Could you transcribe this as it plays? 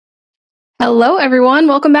Hello, everyone.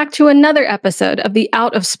 Welcome back to another episode of the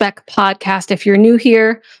Out of Spec podcast. If you're new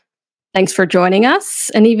here, thanks for joining us.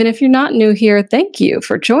 And even if you're not new here, thank you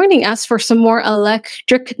for joining us for some more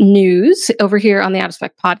electric news. Over here on the Out of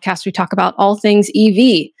Spec podcast, we talk about all things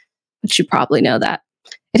EV, but you probably know that.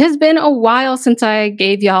 It has been a while since I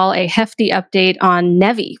gave y'all a hefty update on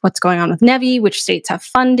NEVI, what's going on with NEVI, which states have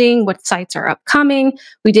funding, what sites are upcoming.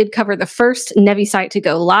 We did cover the first NEVI site to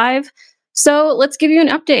go live. So let's give you an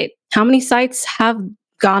update. How many sites have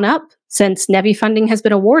gone up since NEVI funding has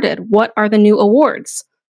been awarded? What are the new awards?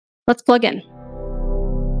 Let's plug in.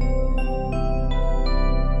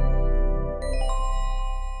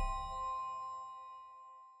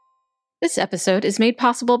 This episode is made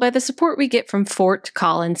possible by the support we get from Fort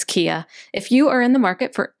Collins Kia. If you are in the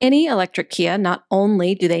market for any electric Kia, not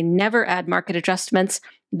only do they never add market adjustments,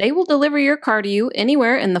 they will deliver your car to you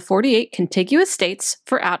anywhere in the 48 contiguous states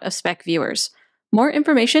for out-of-spec viewers. More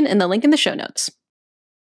information in the link in the show notes.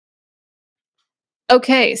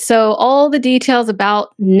 Okay, so all the details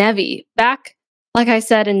about NEVI. Back, like I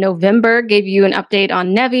said, in November, gave you an update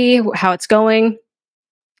on NEVI, how it's going.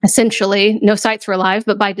 Essentially, no sites were live,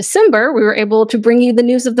 but by December, we were able to bring you the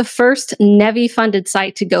news of the first NEVI-funded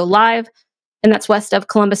site to go live, and that's west of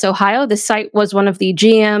Columbus, Ohio. This site was one of the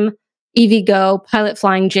GM, EVgo, Pilot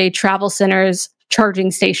Flying J travel centers,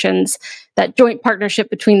 charging stations, that joint partnership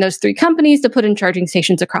between those three companies to put in charging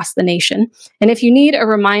stations across the nation. And if you need a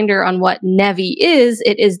reminder on what NEVI is,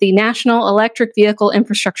 it is the National Electric Vehicle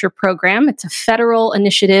Infrastructure Program. It's a federal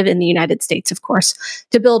initiative in the United States, of course,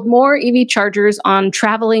 to build more EV chargers on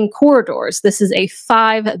traveling corridors. This is a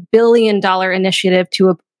 $5 billion initiative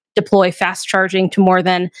to deploy fast charging to more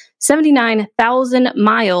than 79,000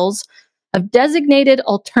 miles of designated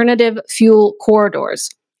alternative fuel corridors.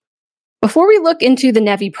 Before we look into the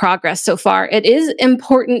NEVI progress so far, it is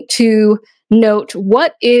important to note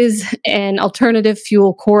what is an alternative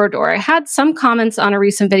fuel corridor. I had some comments on a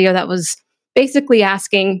recent video that was basically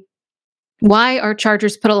asking, why are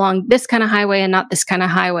chargers put along this kind of highway and not this kind of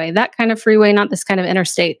highway, that kind of freeway, not this kind of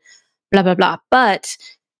interstate, blah, blah, blah. But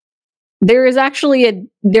there is actually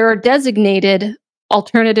there are designated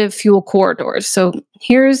alternative fuel corridors. So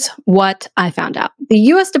here's what I found out. The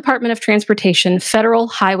U.S. Department of Transportation Federal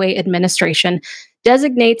Highway Administration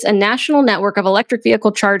designates a national network of electric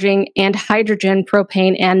vehicle charging and hydrogen,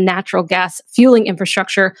 propane, and natural gas fueling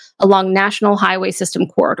infrastructure along national highway system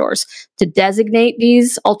corridors. To designate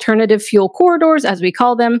these alternative fuel corridors, as we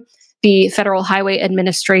call them, the Federal Highway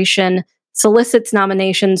Administration solicits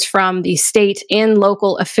nominations from the state and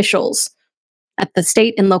local officials at the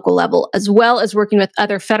state and local level, as well as working with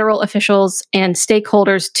other federal officials and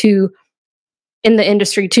stakeholders in the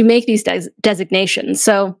industry to make these designations.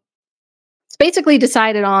 So it's basically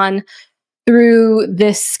decided on through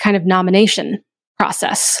this kind of nomination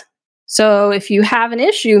process. So if you have an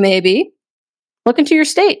issue, maybe look into your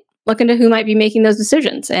state, look into who might be making those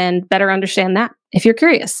decisions and better understand that if you're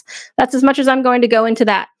curious. That's as much as I'm going to go into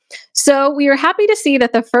that. So we are happy to see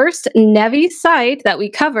that the first NEVI site that we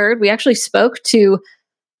covered, we actually spoke to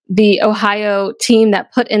the Ohio team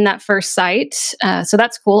that put in that first site. So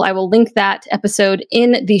that's cool. I will link that episode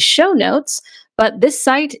in the show notes. But this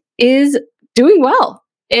site is doing well.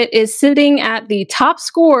 It is sitting at the top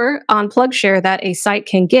score on PlugShare that a site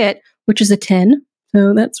can get, which is a 10.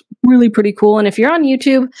 So that's really pretty cool. And if you're on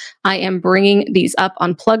YouTube, I am bringing these up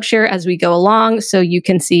on PlugShare as we go along so you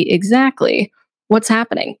can see exactly what's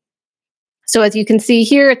happening. So as you can see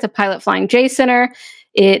here, it's a Pilot Flying J Center.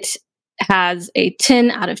 It has a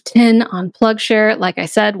 10 out of 10 on PlugShare, like I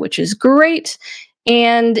said, which is great.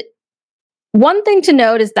 And one thing to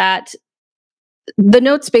note is that the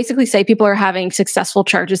notes basically say people are having successful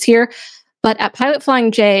charges here, but at Pilot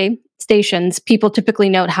Flying J stations, people typically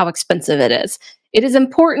note how expensive it is. It is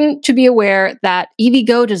important to be aware that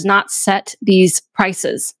EVgo does not set these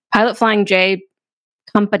prices. Pilot Flying J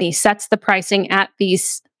company sets the pricing at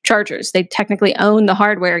these chargers. They technically own the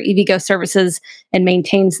hardware. EVgo services and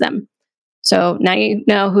maintains them. So now you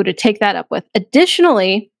know who to take that up with.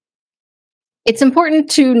 Additionally, it's important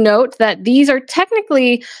to note that these are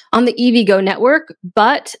technically on the EVgo network,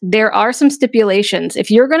 but there are some stipulations. If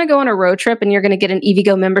you're going to go on a road trip and you're going to get an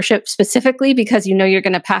EVgo membership specifically because you know you're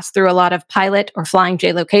going to pass through a lot of Pilot or Flying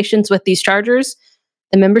J locations with these chargers,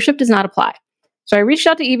 the membership does not apply. So I reached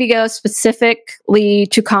out to EVgo specifically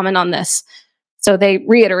to comment on this. So they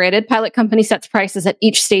reiterated, Pilot Company sets prices at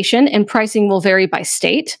each station and pricing will vary by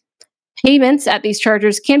state. Payments at these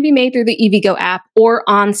chargers can be made through the EVgo app or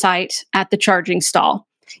on-site at the charging stall.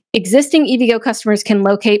 Existing EVgo customers can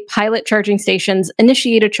locate pilot charging stations,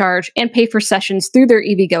 initiate a charge, and pay for sessions through their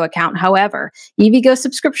EVgo account. However, EVgo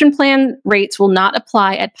subscription plan rates will not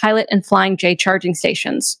apply at Pilot and Flying J charging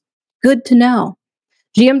stations. Good to know.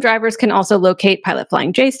 GM drivers can also locate Pilot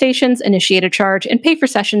Flying J stations, initiate a charge, and pay for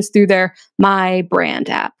sessions through their My Brand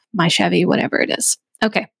app, My Chevy, whatever it is.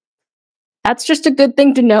 Okay. That's just a good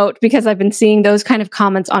thing to note because I've been seeing those kind of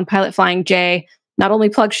comments on Pilot Flying J, not only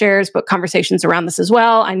PlugShares, but conversations around this as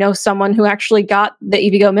well. I know someone who actually got the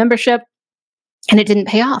EVgo membership and it didn't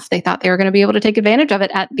pay off. They thought they were going to be able to take advantage of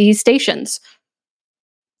it at these stations.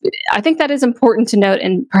 I think that is important to note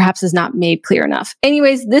and perhaps is not made clear enough.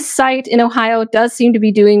 Anyways, this site in Ohio does seem to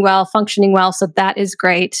be doing well, functioning well, so that is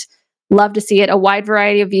great. Love to see it. A wide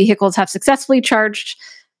variety of vehicles have successfully charged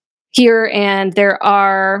here, and there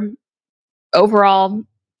are overall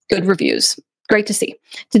good reviews. Great to see.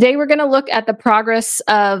 Today, we're going to look at the progress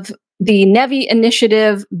of the NEVI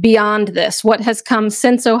initiative beyond this, what has come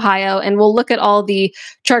since Ohio, and we'll look at all the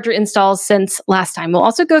charger installs since last time. We'll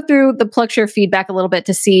also go through the PlugShare feedback a little bit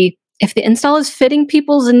to see if the install is fitting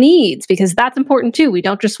people's needs, because that's important too. We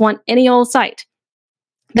don't just want any old site.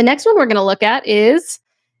 The next one we're going to look at is,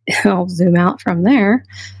 I'll zoom out from there,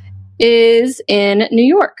 is in New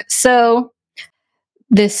York. So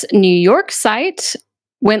this New York site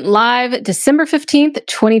went live December 15th,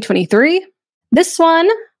 2023. This one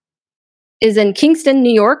is in Kingston,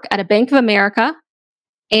 New York at a Bank of America,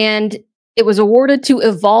 and it was awarded to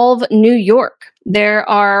Evolve New York. There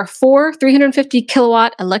are 4 350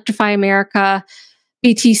 kilowatt Electrify America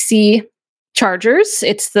BTC chargers.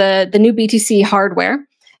 It's the new BTC hardware,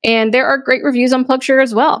 and there are great reviews on PlugShare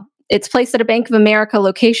as well. It's placed at a Bank of America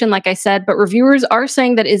location, like I said, but reviewers are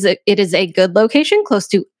saying that it is a good location close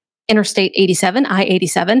to Interstate 87,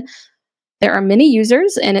 I-87. There are many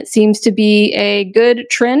users, and it seems to be a good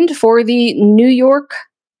trend for the New York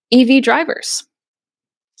EV drivers.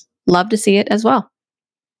 Love to see it as well.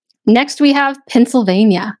 Next, we have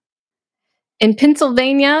Pennsylvania. In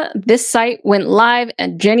Pennsylvania, this site went live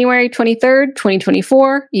on January 23rd,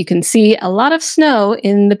 2024. You can see a lot of snow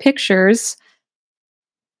in the pictures.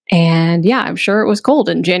 And yeah, I'm sure it was cold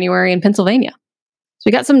in January in Pennsylvania. So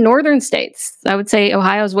we got some northern states. I would say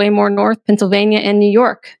Ohio is way more north, Pennsylvania and New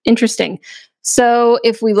York. Interesting. So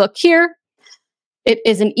if we look here, it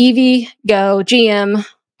is an EVgo GM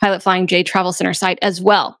Pilot Flying J Travel Center site as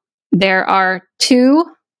well. There are 2,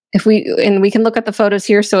 and we can look at the photos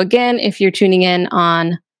here. So again, if you're tuning in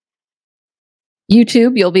on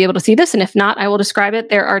YouTube, you'll be able to see this. And if not, I will describe it.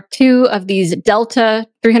 There are 2 of these Delta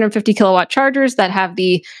 350 kilowatt chargers that have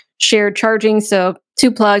the shared charging. So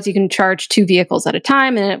 2 plugs, you can charge 2 vehicles at a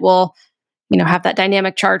time, and it will, have that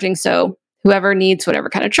dynamic charging. So whoever needs whatever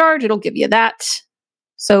kind of charge, it'll give you that.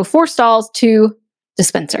 So 4 stalls, 2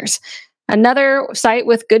 dispensers. Another site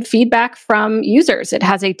with good feedback from users. It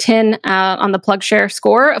has a 10 on the PlugShare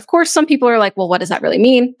score. Of course, some people are like, well, what does that really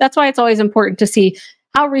mean? That's why it's always important to see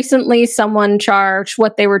how recently someone charged,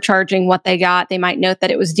 what they were charging, what they got. They might note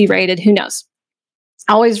that it was derated. Who knows?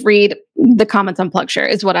 Always read the comments on PlugShare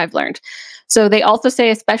is what I've learned. So they also say,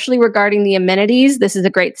 especially regarding the amenities, this is a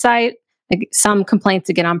great site. Some complaints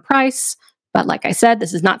again on price, but like I said,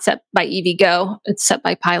 this is not set by EVgo, it's set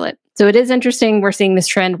by Pilot. So it is interesting. We're seeing this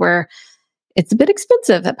trend where it's a bit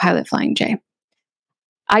expensive at Pilot Flying J.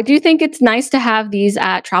 I do think it's nice to have these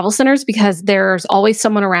at travel centers because there's always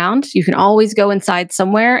someone around. You can always go inside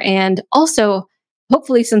somewhere. And also,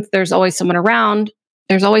 hopefully, since there's always someone around,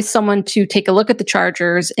 there's always someone to take a look at the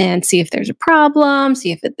chargers and see if there's a problem,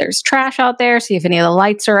 see if there's trash out there, see if any of the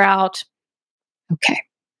lights are out. Okay.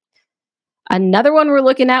 Another one we're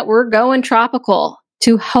looking at, we're going tropical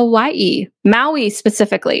to Hawaii, Maui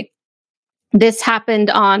specifically. This happened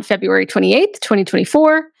on February 28th,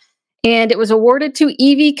 2024, and it was awarded to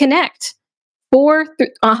EV Connect for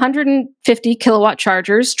 150 kilowatt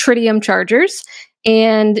chargers, tritium chargers,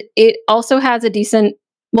 and it also has a decent,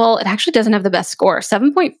 well, it actually doesn't have the best score,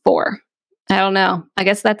 7.4. I don't know. I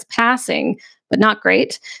guess that's passing, but not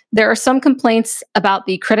great. There are some complaints about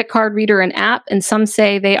the credit card reader and app, and some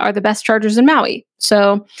say they are the best chargers in Maui.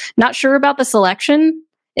 So not sure about the selection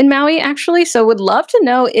in Maui, actually. So would love to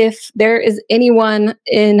know if there is anyone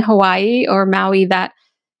in Hawaii or Maui that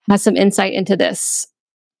has some insight into this.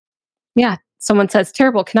 Yeah, someone says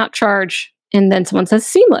terrible, cannot charge, and then someone says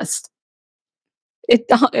seamless. It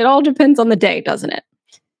all depends on the day, doesn't it?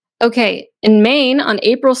 Okay, in Maine, on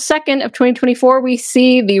April 2nd of 2024, we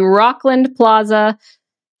see the Rockland Plaza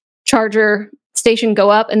charger station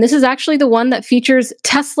go up, and this is actually the one that features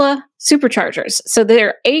Tesla superchargers. So there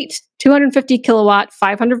are 8 250 kilowatt,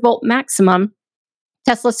 500 volt maximum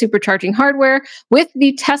Tesla supercharging hardware with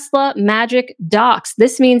the Tesla Magic docks.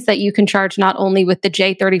 This means that you can charge not only with the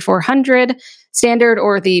J3400 standard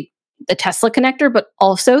or the Tesla connector, but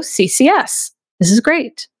also CCS. This is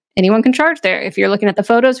great. Anyone can charge there. If you're looking at the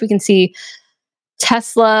photos, we can see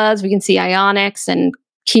Teslas, we can see Ioniqs and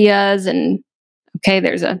Kias, and okay,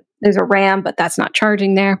 there's a Ram, but that's not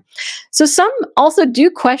charging there. So some also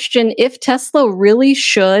do question if Tesla really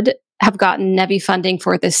should have gotten NEVI funding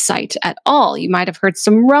for this site at all. You might have heard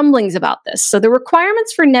some rumblings about this. So the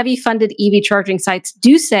requirements for NEVI-funded EV charging sites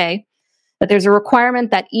do say that there's a requirement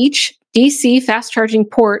that each DC fast charging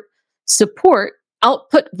port support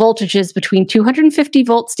output voltages between 250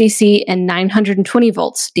 volts DC and 920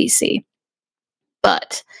 volts DC.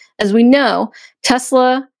 But as we know,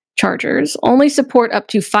 Tesla chargers only support up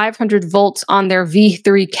to 500 volts on their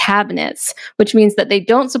V3 cabinets, which means that they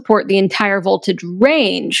don't support the entire voltage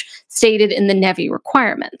range stated in the NEVI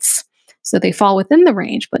requirements. So they fall within the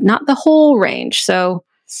range, but not the whole range. So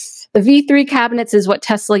the V3 cabinets is what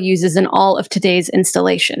Tesla uses in all of today's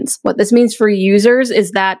installations. What this means for users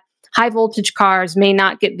is that high voltage cars may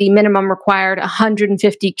not get the minimum required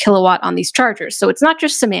 150 kilowatt on these chargers. So it's not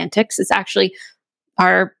just semantics, it's actually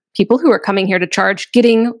our people who are coming here to charge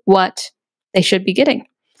getting what they should be getting.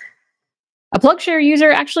 A PlugShare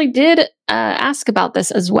user actually did ask about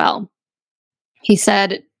this as well. He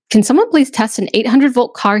said, "Can someone please test an 800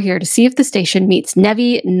 volt car here to see if the station meets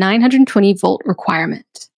NEVI 920 volt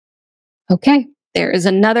requirement?" Okay, there is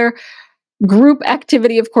another group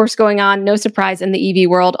activity, of course, going on. No surprise in the EV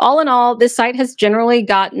world. All in all, this site has generally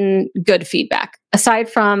gotten good feedback, aside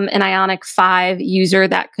from an Ioniq 5 user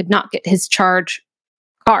that could not get his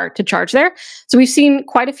car to charge there. So we've seen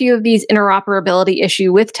quite a few of these interoperability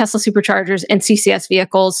issue with Tesla superchargers and CCS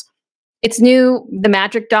vehicles. It's new. The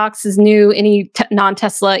Magic Docks is new. Any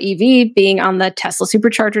non-Tesla EV being on the Tesla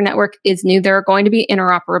supercharger network is new. There are going to be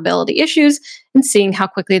interoperability issues, and seeing how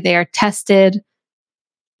quickly they are tested,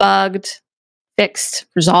 bugged, fixed,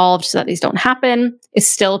 resolved so that these don't happen is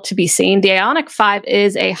still to be seen. The Ioniq 5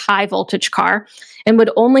 is a high voltage car and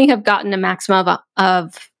would only have gotten a maximum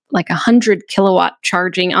of like 100 kilowatt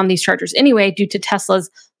charging on these chargers anyway, due to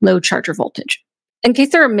Tesla's low charger voltage. In case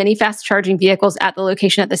there are many fast charging vehicles at the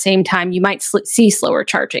location at the same time, you might see slower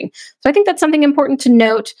charging. So I think that's something important to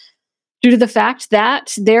note due to the fact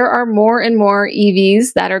that there are more and more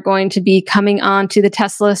EVs that are going to be coming onto the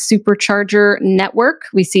Tesla supercharger network.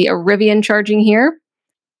 We see a Rivian charging here.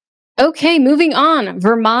 Okay, moving on.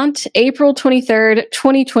 Vermont, April 23rd,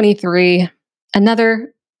 2023.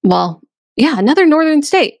 Another northern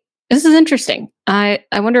state. This is interesting. I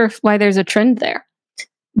wonder why there's a trend there.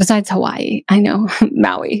 Besides Hawaii, I know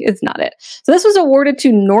Maui is not it. So this was awarded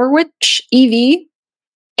to Norwich EV,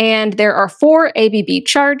 and there are 4 ABB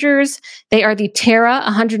chargers. They are the Terra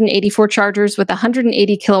 184 chargers with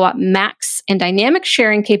 180 kilowatt max and dynamic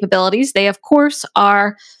sharing capabilities. They, of course,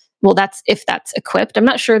 are, well, that's if that's equipped. I'm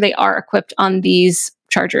not sure they are equipped on these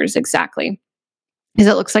chargers exactly, because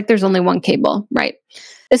it looks like there's only one cable, right?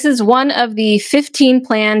 This is one of the 15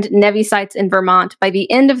 planned NEVI sites in Vermont by the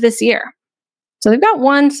end of this year. So they've got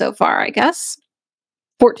one so far, I guess.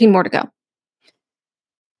 14 more to go.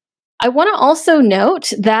 I want to also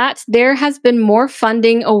note that there has been more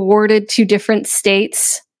funding awarded to different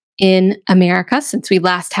states in America since we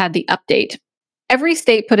last had the update. Every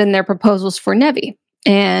state put in their proposals for NEVI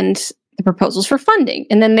and the proposals for funding.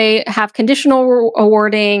 And then they have conditional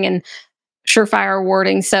awarding and surefire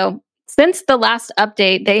awarding. So since the last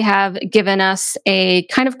update, they have given us a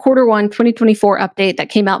kind of Q1 2024 update that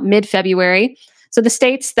came out mid-February. So the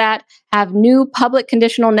states that have new public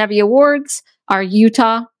conditional NEVI awards are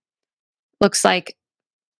Utah, looks like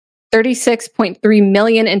 $36.3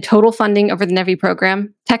 million in total funding over the NEVI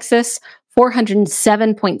program. Texas,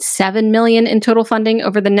 $407.7 million in total funding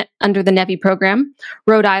over under the NEVI program.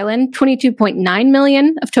 Rhode Island, $22.9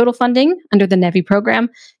 million of total funding under the NEVI program.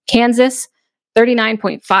 Kansas,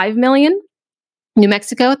 $39.5 million. New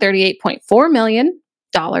Mexico, $38.4 million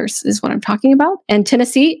is what I'm talking about. And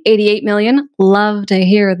Tennessee, $88 million. Love to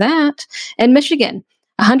hear that. And Michigan,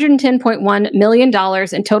 $110.1 million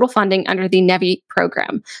in total funding under the NEVI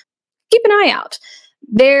program. Keep an eye out.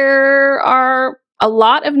 There are a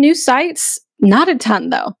lot of new sites, not a ton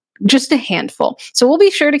though, just a handful. So we'll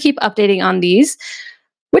be sure to keep updating on these.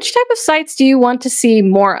 Which type of sites do you want to see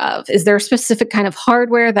more of? Is there a specific kind of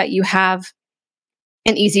hardware that you have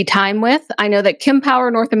an easy time with? I know that Kim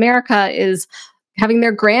Power North America is having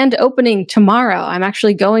their grand opening tomorrow. I'm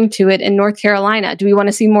actually going to it in North Carolina. Do we want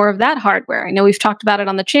to see more of that hardware? I know we've talked about it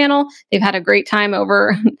on the channel. They've had a great time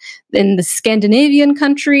over in the Scandinavian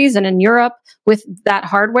countries and in Europe with that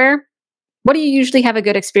hardware. What do you usually have a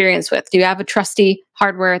good experience with? Do you have a trusty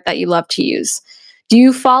hardware that you love to use? Do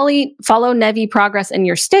you follow NEVI progress in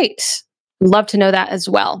your state? Love to know that as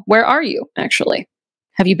well. Where are you, actually?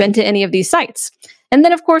 Have you been to any of these sites? And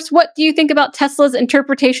then, of course, what do you think about Tesla's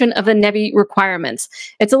interpretation of the NEVI requirements?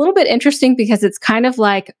 It's a little bit interesting because it's kind of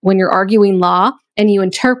like when you're arguing law and you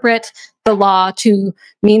interpret the law to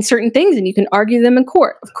mean certain things and you can argue them in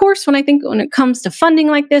court. Of course, when it comes to funding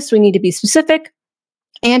like this, we need to be specific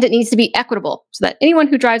and it needs to be equitable so that anyone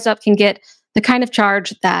who drives up can get the kind of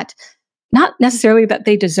charge that, not necessarily that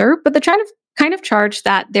they deserve, but the kind of charge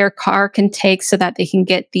that their car can take so that they can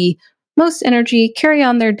get the most energy, carry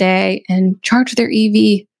on their day, and charge their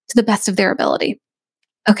EV to the best of their ability.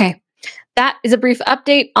 Okay, that is a brief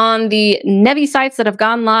update on the NEVI sites that have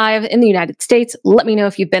gone live in the United States. Let me know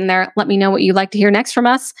if you've been there. Let me know what you'd like to hear next from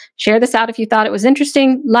us. Share this out if you thought it was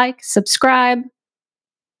interesting. Like, subscribe,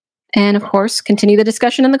 and of course, continue the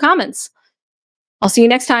discussion in the comments. I'll see you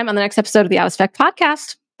next time on the next episode of the Spec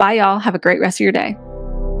podcast. Bye, y'all. Have a great rest of your day.